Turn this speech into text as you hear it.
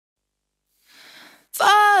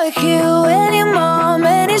Fuck you and your mom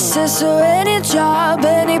and your sister and your job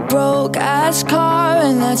and your broke ass car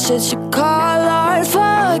and that shit you call art.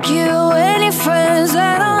 Fuck you and your friends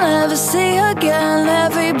that I'll never see again.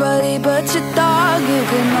 Everybody but your dog, you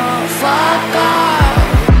can all fuck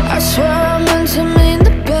off. I swear I meant to mean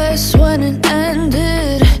the best when it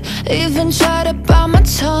ended. Even tried to bite my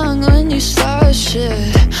tongue when you started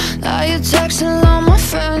shit. Now you're texting all my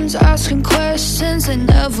friends, asking questions. They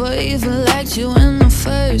never even liked you in the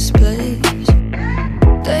first place.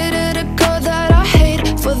 Dated a girl that I hate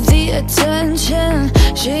for the attention.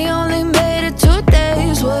 She only made it 2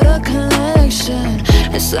 days with a connection.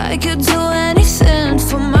 It's like you'd do anything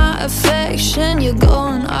for my affection. You're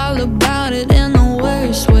going all about it in the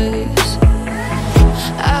worst ways.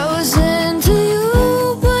 I was into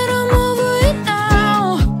you, but I'm over it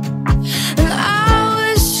now. And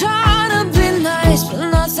I was trying to be nice, but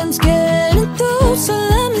nothing's getting through. So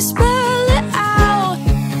let me spell it out.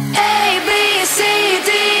 A, B, C, D,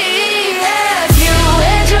 E, F. You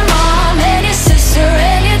and your mom and your sister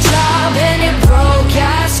and your job and your broke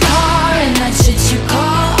ass car and that shit you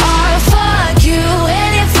call art. Fuck you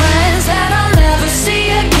and your friends that I'll never see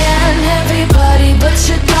again. Everybody but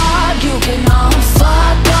your dog, you can all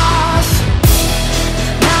fuck off.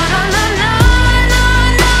 Na na na na na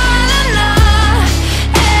na na na.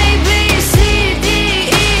 A, B, C, D,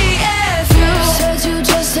 E, F. You said you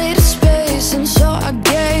just needed space and so I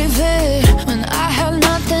gave it. When I had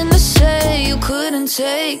nothing to say, you couldn't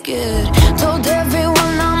take it. Told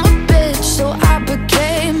everyone I'm a bitch, so I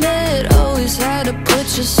became it. Always had to put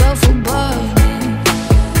yourself above me.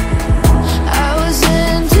 I was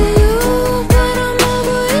into you, but I'm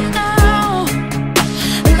over it now.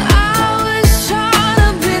 And I was trying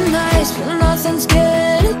to be nice, but nothing's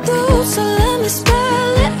getting through. So let me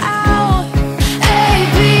spell it out. A,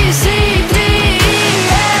 B, C, D, E,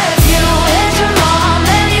 F. You and your mom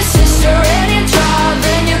and your sister and your job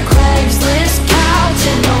and your Craigslist couch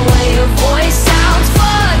and the way your voice sounds.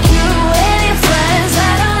 Fuck you and your friends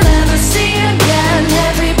that I'll never see again.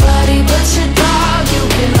 Everybody but your dog, you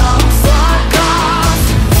can all fuck off.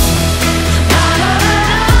 Na na na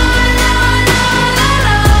na na na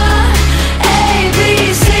na. A, B,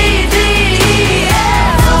 C, D, E,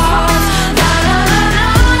 F. Na na na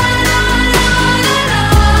na na na na na.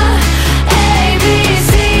 A, B,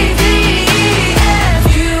 C, D, E, F.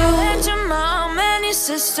 You and your mom and your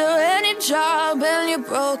sister and your job and your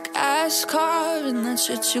broke ass car and that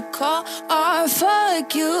shit you call art.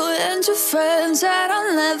 Fuck you and your friends that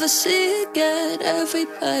I'll never see again.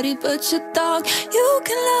 Everybody but your dog, you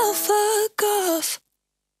can all fuck off.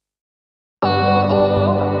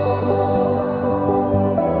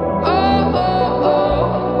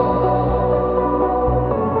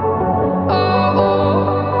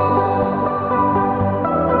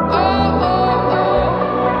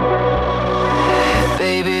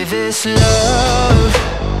 Baby, this love,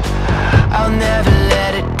 I'll never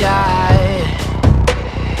let it die.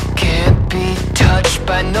 Can't be touched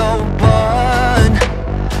by no one.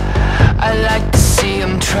 I like to see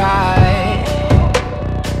him try.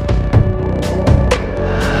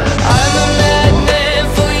 I'm a madman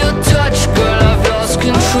for your touch, girl, I've lost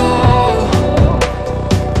control.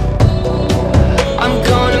 I'm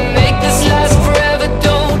gonna make this last forever,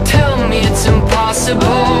 don't tell me it's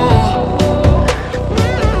impossible.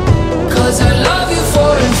 I love you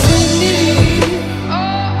for infinity.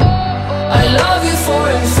 I love you for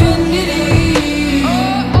infinity.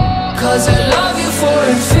 'Cause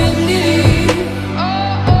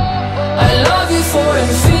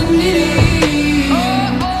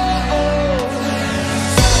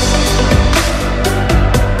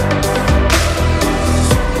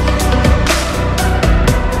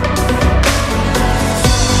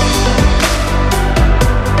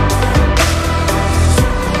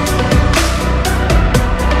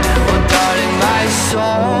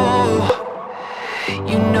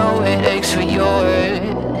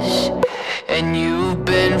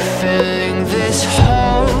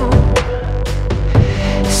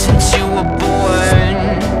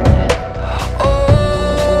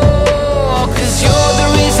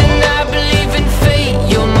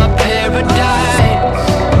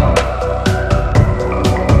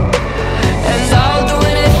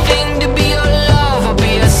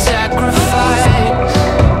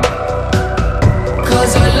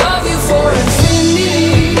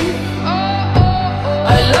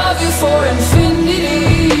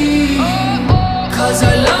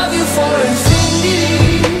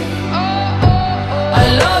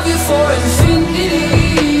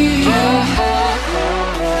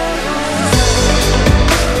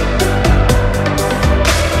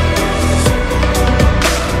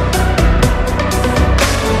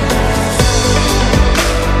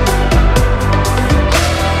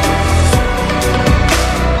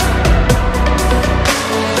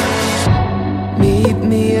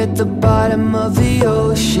the bottom of the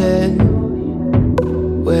ocean,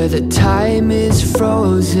 where the time is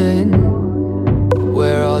frozen,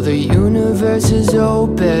 where all the universe is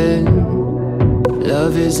open.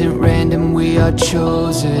 Love isn't random, we are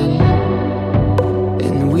chosen.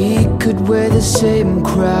 And we could wear the same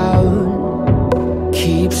crown.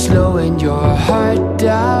 Keep slowing your heart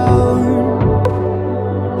down.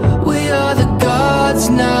 We are the gods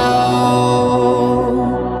now.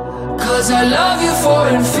 'Cause I love you for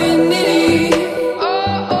infinity.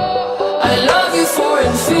 I love you for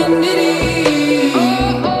infinity.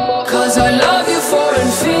 'Cause I love you for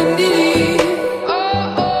infinity.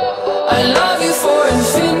 I love you for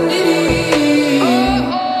infinity.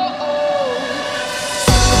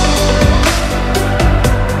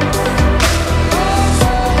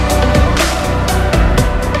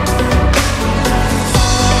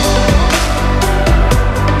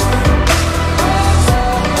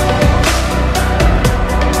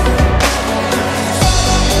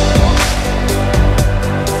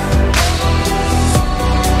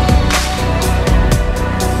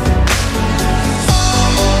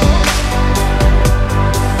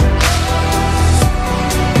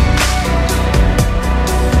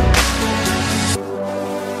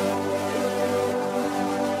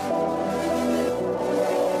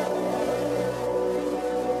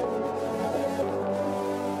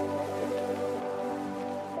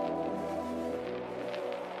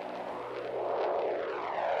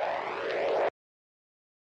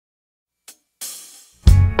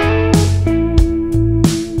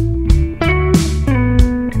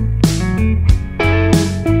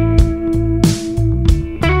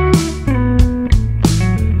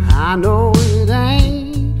 I know it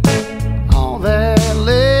ain't all that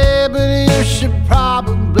lit, but you should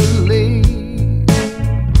probably leave.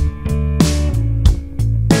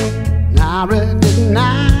 And I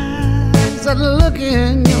recognize that look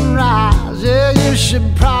in your eyes. Yeah, you should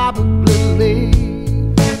probably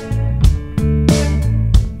leave.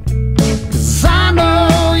 'Cause I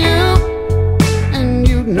know you and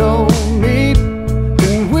you know me,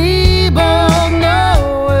 and we both know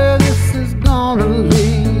where this is gonna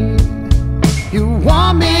lead. You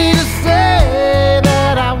want me to say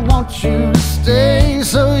that I want you to stay,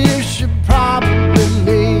 so you should probably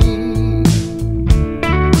leave.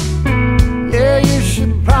 Yeah, you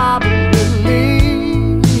should probably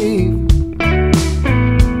leave.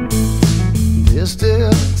 There's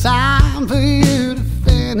still time for you to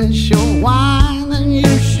finish your wine, and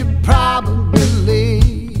you should probably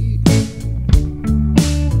leave.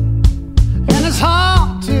 And it's hard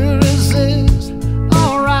to resist.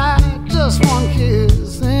 Alright, just one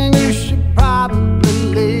kiss, and you should probably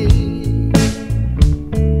leave.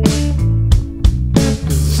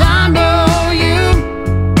 'Cause I know you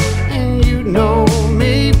and you know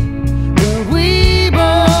me, and we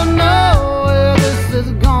both know where this is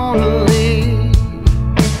gonna lead.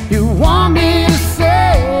 You want me to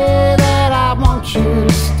say that I want you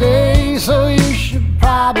to stay, so you should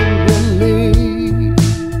probably leave.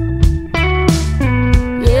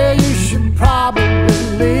 Yeah, you should probably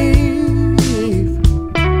leave.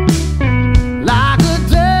 Like a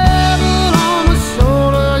devil on my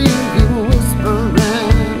shoulder, you keep whispering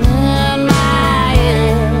in my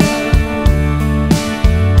ear.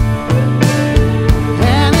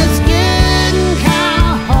 And it's getting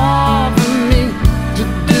kinda hard for me to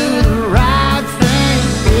do the right thing.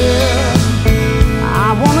 Yeah, I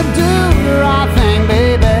wanna do the right thing,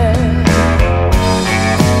 baby.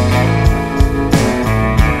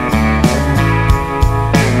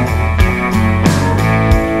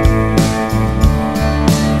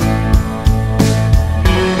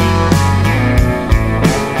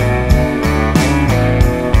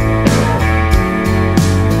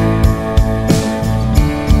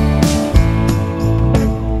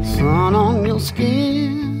 Sun on your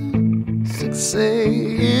skin, 6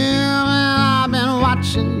 a.m. and I've been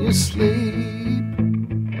watching you sleep.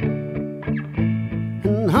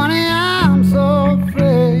 And honey, I'm so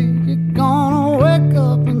afraid you're gonna wake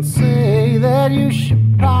up and say that you should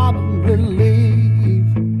probably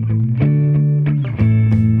leave.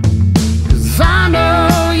 'Cause I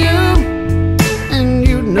know you and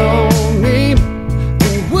you know me,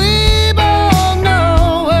 and we both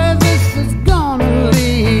know where this is gonna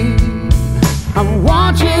lead. I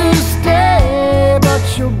want you to stay, but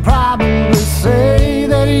you'll probably say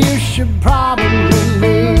that you should probably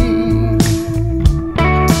leave.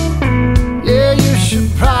 Yeah, you should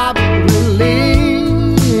probably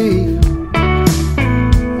leave.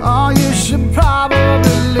 Oh, you should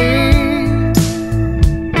probably leave.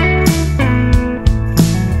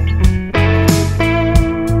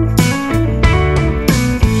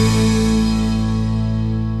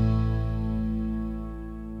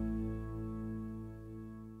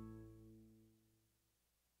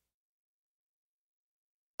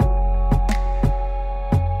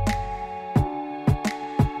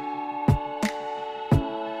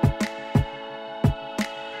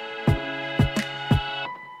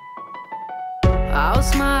 I'll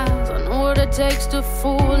smile, I know what it takes to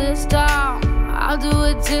fool this town. I'll do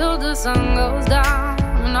it till the sun goes down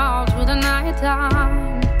and all through the night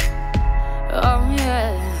time. Oh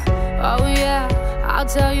yeah, oh yeah, I'll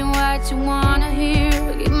tell you what you wanna hear.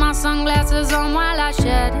 Keep my sunglasses on while I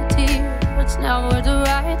shed a tear. It's never the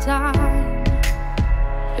right time.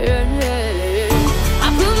 Yeah, yeah. I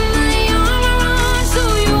put my arm around,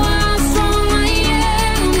 show you how strong I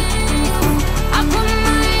am. I put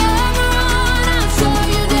my arm around, I'll show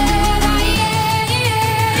you that I am.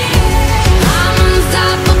 I'm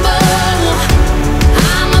unstoppable.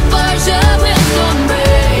 I'm a Porsche with no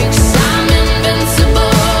brakes. I'm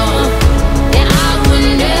invincible. Yeah, I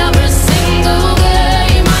win every single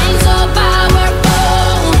game. I'm so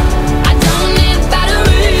powerful. I don't need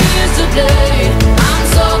batteries to play. I'm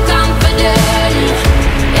so confident.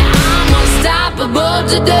 Yeah, I'm unstoppable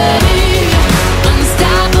today.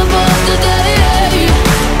 Unstoppable today.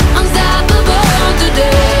 Unstoppable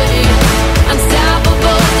today.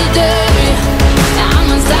 Unstoppable today. Yeah, I'm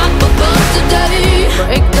unstoppable today.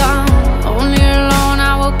 Break down, only alone I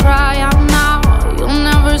will cry out now. You'll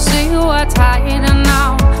never see what's hiding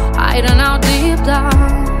out deep down.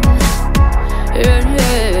 Yeah,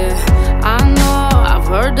 yeah. I know, I've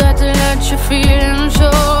heard that to let your feelings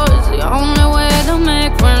show is the only way to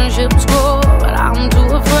make friendships grow, but I'm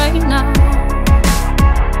too afraid now.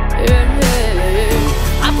 Yeah,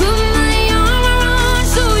 yeah. I put my arm around,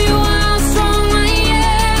 show you how strong I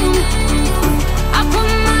am. I put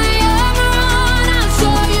my arm around, I'll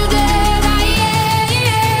show you that I am.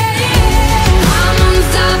 I'm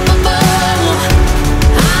unstoppable.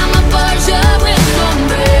 I'm a Porsche with no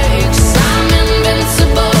brakes. I'm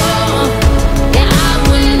invincible. Yeah, I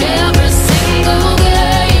win every single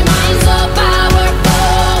game. I'm so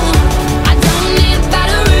powerful. I don't need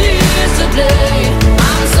batteries to play.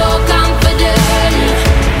 I'm so confident.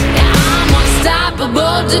 Yeah, I'm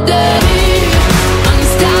unstoppable today.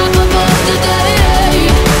 Unstoppable today.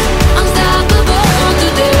 Unstoppable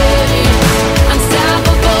today.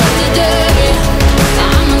 Unstoppable today.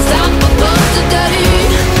 I'm unstoppable today.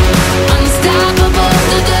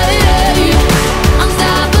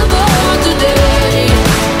 Unstoppable today. Unstoppable today.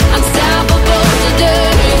 Unstoppable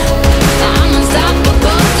today. I'm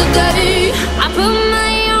unstoppable today. I put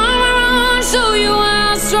my arm around, show you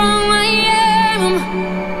how strong I am.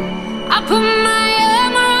 I put my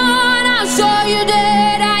arm around, I'll show you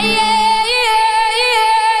that I am.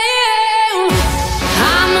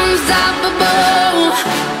 I'm unstoppable.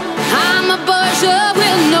 I'm a Porsche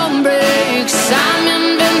with no brakes. I'm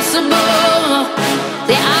invincible.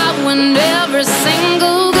 Yeah, I win every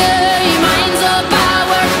single game. I'm so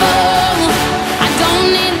powerful. I don't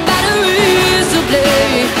need batteries to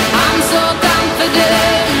play. I'm so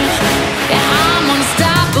confident. Yeah, I'm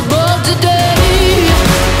unstoppable today.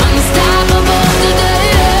 Unstoppable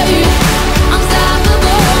today.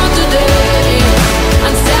 Unstoppable today.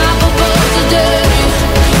 Unstoppable today.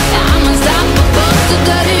 Yeah, I'm unstoppable today.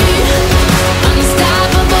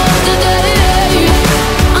 Unstoppable today.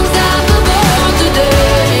 Unstoppable today.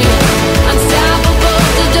 Unstoppable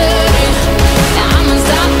today. Yeah, I'm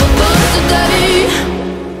unstoppable today.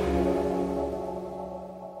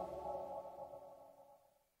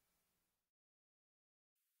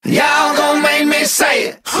 Y'all gon' make me say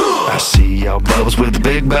it. I see y'all bubbles with the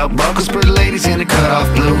big belt buckles, pretty ladies in the cutoff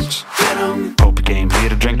blues. Poker game, here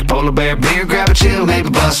to drink a polar bear beer, grab a chill, maybe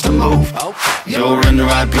bust a move. You're in the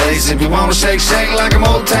right place if you wanna shake, shake like an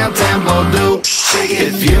old town tambo do.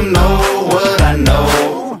 If you know what I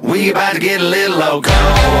know, we about to get a little loco.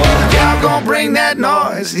 Y'all gon' bring that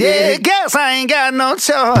noise, yeah, guess I ain't got no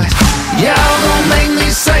choice. Y'all gon' make me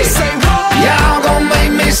say it. Y'all gon'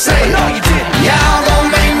 make me say it. Y'all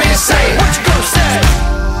gon' make me say it. What you gon' say?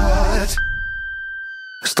 What?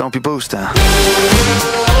 Stomp your boots down.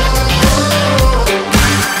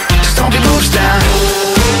 Stomp your boots down.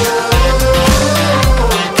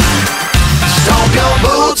 Stomp your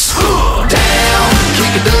boots down.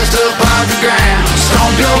 Kick the dust up off the ground.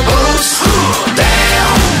 Stomp your boots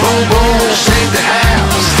down. Boom, boom, shake the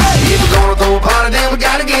house. If we're gonna throw a party, then we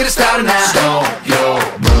gotta get it started now. Stomp your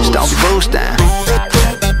boots. Stomp your boots down.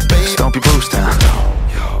 Stomp your boots down.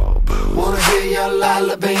 Wanna hear your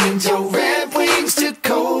lullabies, your red wings to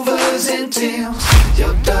covers and Timbs,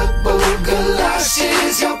 your double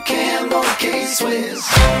galoshes, your candle case Swiss.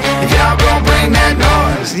 If y'all gon' bring that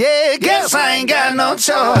noise, yeah, guess I ain't got no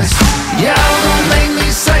choice. Y'all gon' make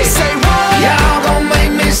me say what? Y'all gon'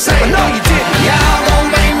 make me say no, you didn't. Y'all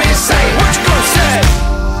gon' make me say what you gon' say?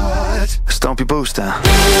 What? Stomp your boots down.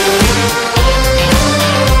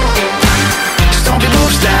 Stomp your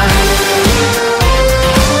boots down.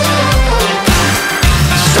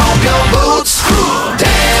 Stomp your boots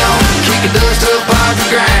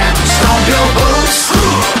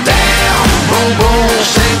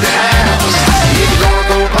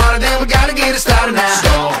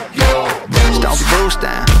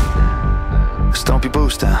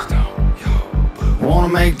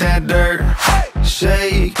make that dirt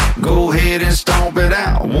shake. Go ahead and stomp it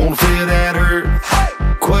out. Wanna feel that hurt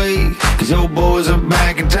quake, cause your boys are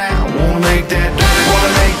back in town. Wanna make that dirt,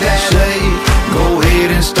 wanna make that shake. Go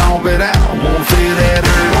ahead and stomp it out. Wanna feel that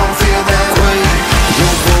hurt, wanna feel that quake, cause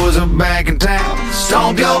your boys are back in town.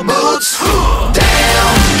 Stomp your boots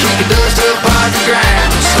down, kick the dust up off the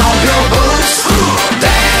ground. Stomp your boots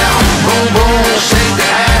down, boom boom, shake the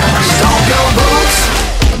house. Stomp your boots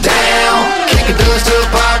down, kick the dust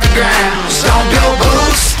up off the ground. Stomp your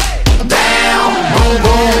boots down, boom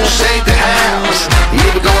boom, shake the house.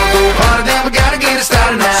 If we're gonna go party, then we gotta get it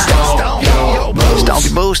started now. Stomp your boots, stomp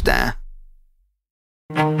your boots down.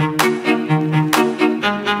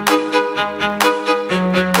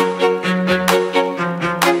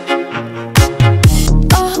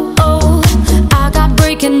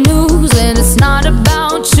 News and it's not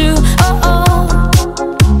about you.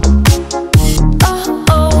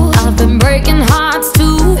 I've been breaking hearts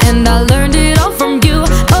too, and I learned it all from you.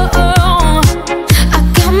 I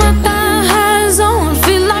got my thighs on,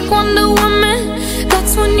 feel like Wonder Woman.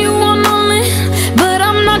 That's when you want me, but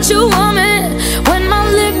I'm not your woman. When my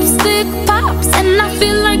lipstick pops and I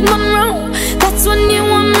feel like Monroe, that's when you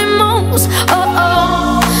want me most.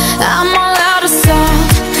 I'm all out of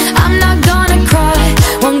salt, I'm not gonna cry.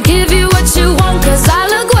 Won't give you what you want, cause I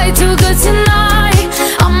look way too good tonight.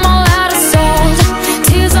 I'm all out of salt,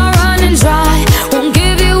 tears are running dry. Won't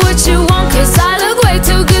give you what you want, cause I look way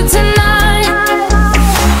too good tonight.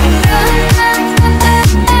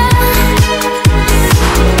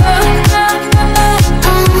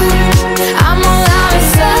 I'm all out of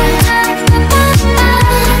salt,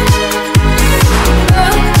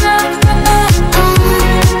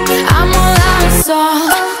 I'm all out of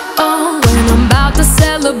salt. When I'm about to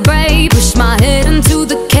celebrate, push my head into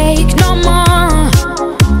the cake no more.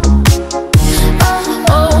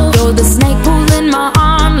 You're the snake pulling my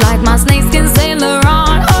arm, like my snakeskin Sailor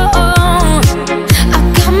on. I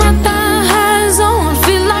got my thighs on,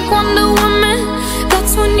 feel like Wonder Woman.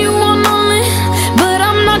 That's when you want me, but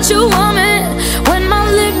I'm not your woman. When my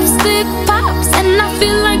lipstick pops and I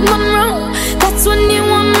feel like Monroe, that's when you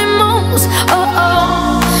want me most.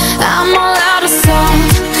 I'm all out of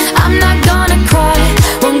salt, I'm not gonna cry.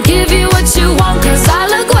 Won't give you what you want, cause I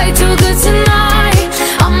look way too good tonight.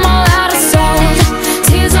 I'm all out of salt,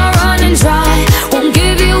 tears are running dry. Won't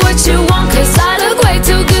give you what you want, cause I look way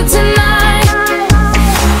too good tonight.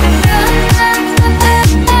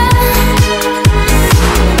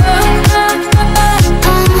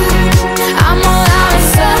 I'm all out of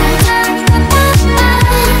salt,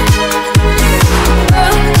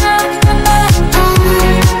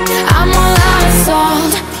 I'm all out of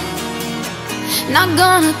salt. Not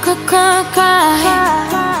gonna cry.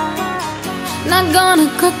 Not gonna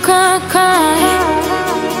cry.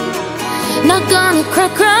 Not gonna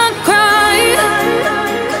cry.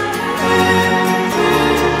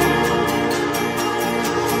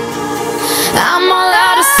 I'm all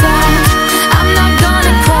out of salt, I'm not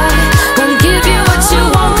gonna cry. Won't give you what you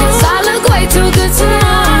want, cause I look way too good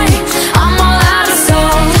tonight. I'm all out of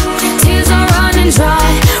salt, tears are running dry.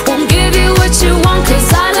 Won't give you what you want,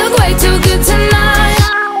 cause I look way too good tonight.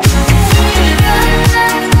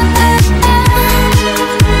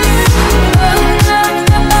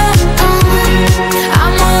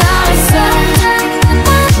 I'm all out of salt,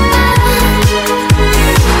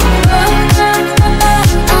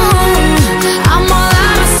 I'm all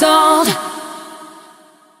out of salt.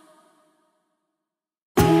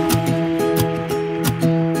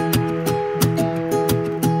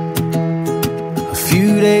 A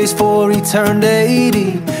few days before he turned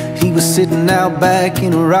 80, he was sitting out back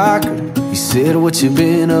in a rocker. He said, "What you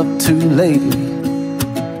been up to lately?"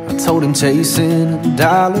 I told him chasing a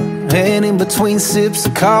dollar, and in between sips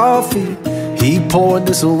of coffee, he poured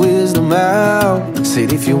this wisdom out.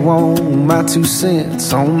 Said, "If you want my 2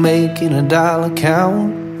 cents on making a dollar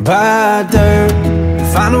count, buy dirt,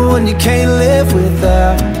 find the one you can't live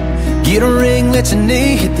without. Get a ring, let your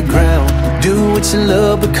knee hit the ground. Do what you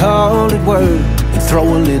love, but call it work. And throw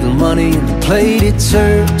a little money in the plate at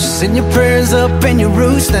church. Send your prayers up and your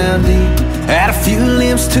roots down deep. Add a few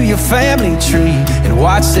limbs to your family tree, and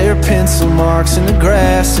watch their pencil marks in the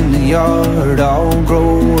grass in the yard all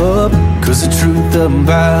grow up. Cause the truth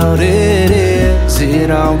about it is,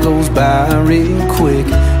 it all goes by real quick.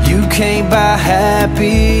 You can't buy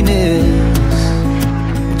happiness,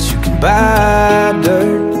 but you can buy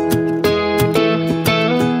dirt."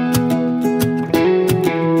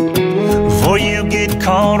 Before you get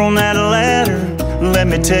caught on that ladder, let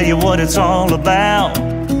me tell you what it's all about.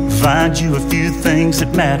 Find you a few things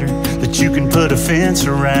that matter, that you can put a fence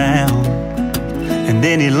around. And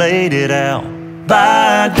then he laid it out.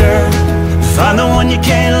 buy dirt. Find the one you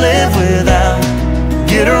can't live without.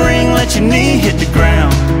 Get a ring, let your knee hit the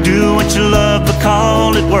ground. Do what you love, but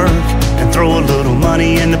call it work. And throw a little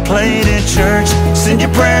money in the plate at church. Send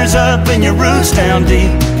your prayers up and your roots down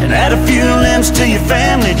deep. And add a few limbs to your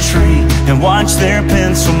family tree. And watch their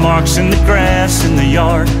pencil marks in the grass in the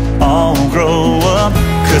yard all grow up.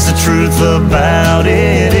 Cause the truth about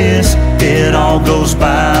it is, it all goes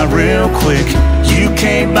by real quick. You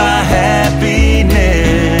can't buy happiness,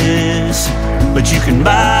 but you can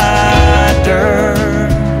buy dirt.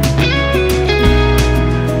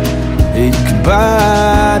 You can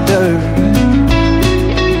buy dirt.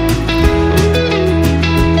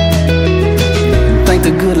 And thank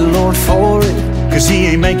the good Lord for it, cause he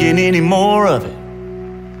ain't making any more of it.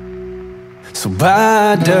 so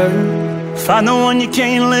buy dirt. Find the one you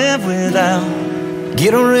can't live without.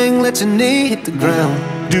 Get a ring, let your knee hit the ground.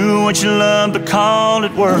 Do what you love, but call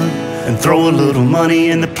it work. And throw a little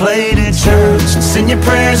money in the plate at church. And send your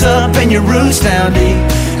prayers up and your roots down deep.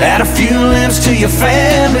 Add a few limbs to your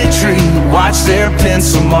family tree. Watch their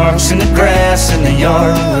pencil marks in the grass in the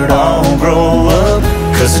yard all grow up.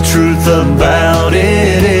 Cause the truth about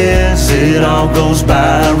it is, it all goes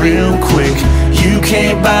by real quick. You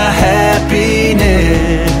can't buy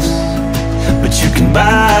happiness, but you can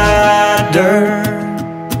buy dirt.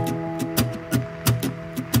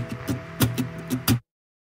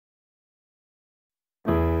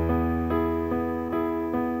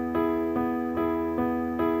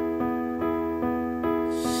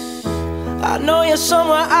 I know you're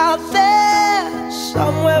somewhere out there,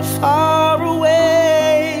 somewhere far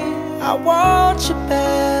away. I want you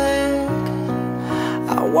back,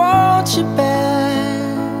 I want you back.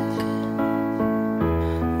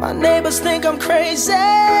 My neighbors think I'm crazy,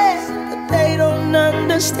 but they don't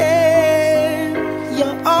understand.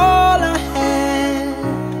 You're all I had,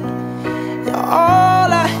 you're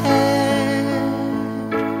all I had.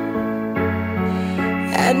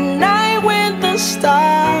 At night when the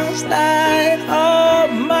stars light up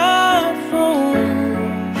my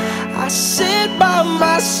room, I sit by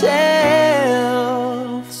myself,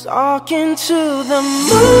 talking to the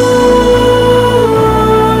moon,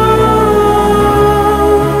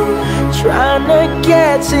 trying to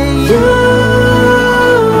get to you.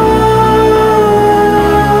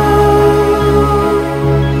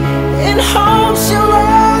 In hopes you're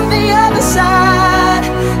on the other side,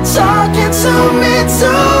 talking to me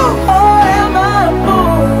too. Or am I a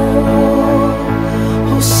fool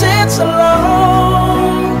who sits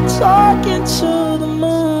alone, talking to the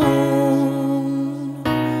moon?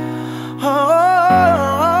 Oh,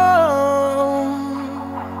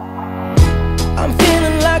 I'm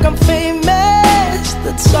feeling like I'm famous,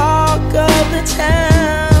 the talk of the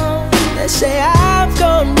town. They say I've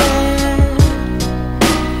gone mad,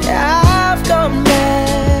 yeah, I've gone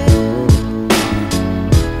mad.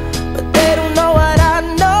 But they don't know what I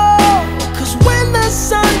know, cause when the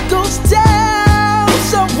sun goes down,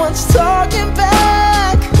 someone's talking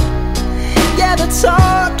back. Yeah, they're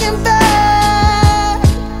talking back.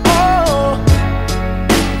 Oh,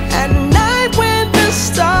 at night when the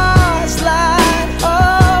stars light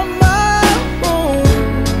up my room,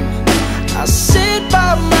 I sit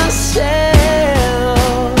by myself,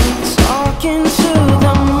 talking to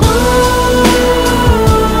the moon,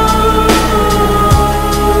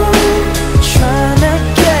 trying to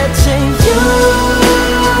get to you.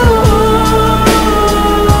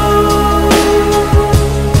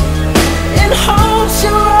 In hopes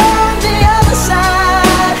you're on the other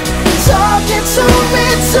side, talking to me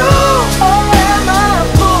too. Or am I a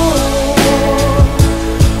fool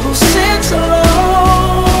who sits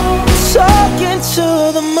alone, talking to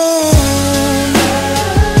the moon?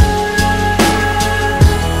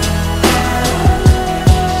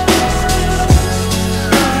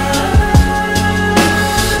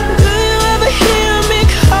 Do you ever hear me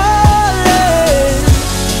calling?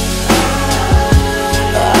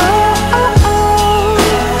 Oh, oh, oh.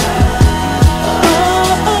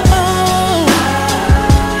 Oh, oh, oh.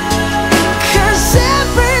 'Cause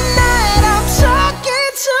every night I'm talking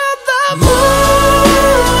to the moon,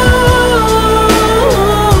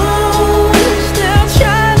 still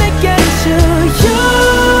trying to get to you.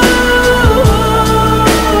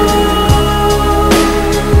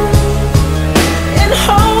 In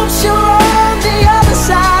hopes you're on the other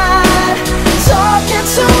side, talking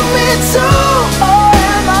to me too. Or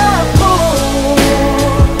am I a fool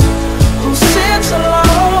who sits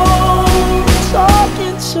alone,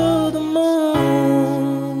 talking to the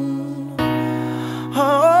moon?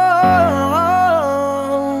 Oh,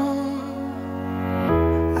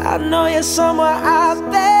 I know you're somewhere out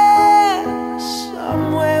there,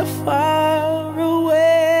 somewhere far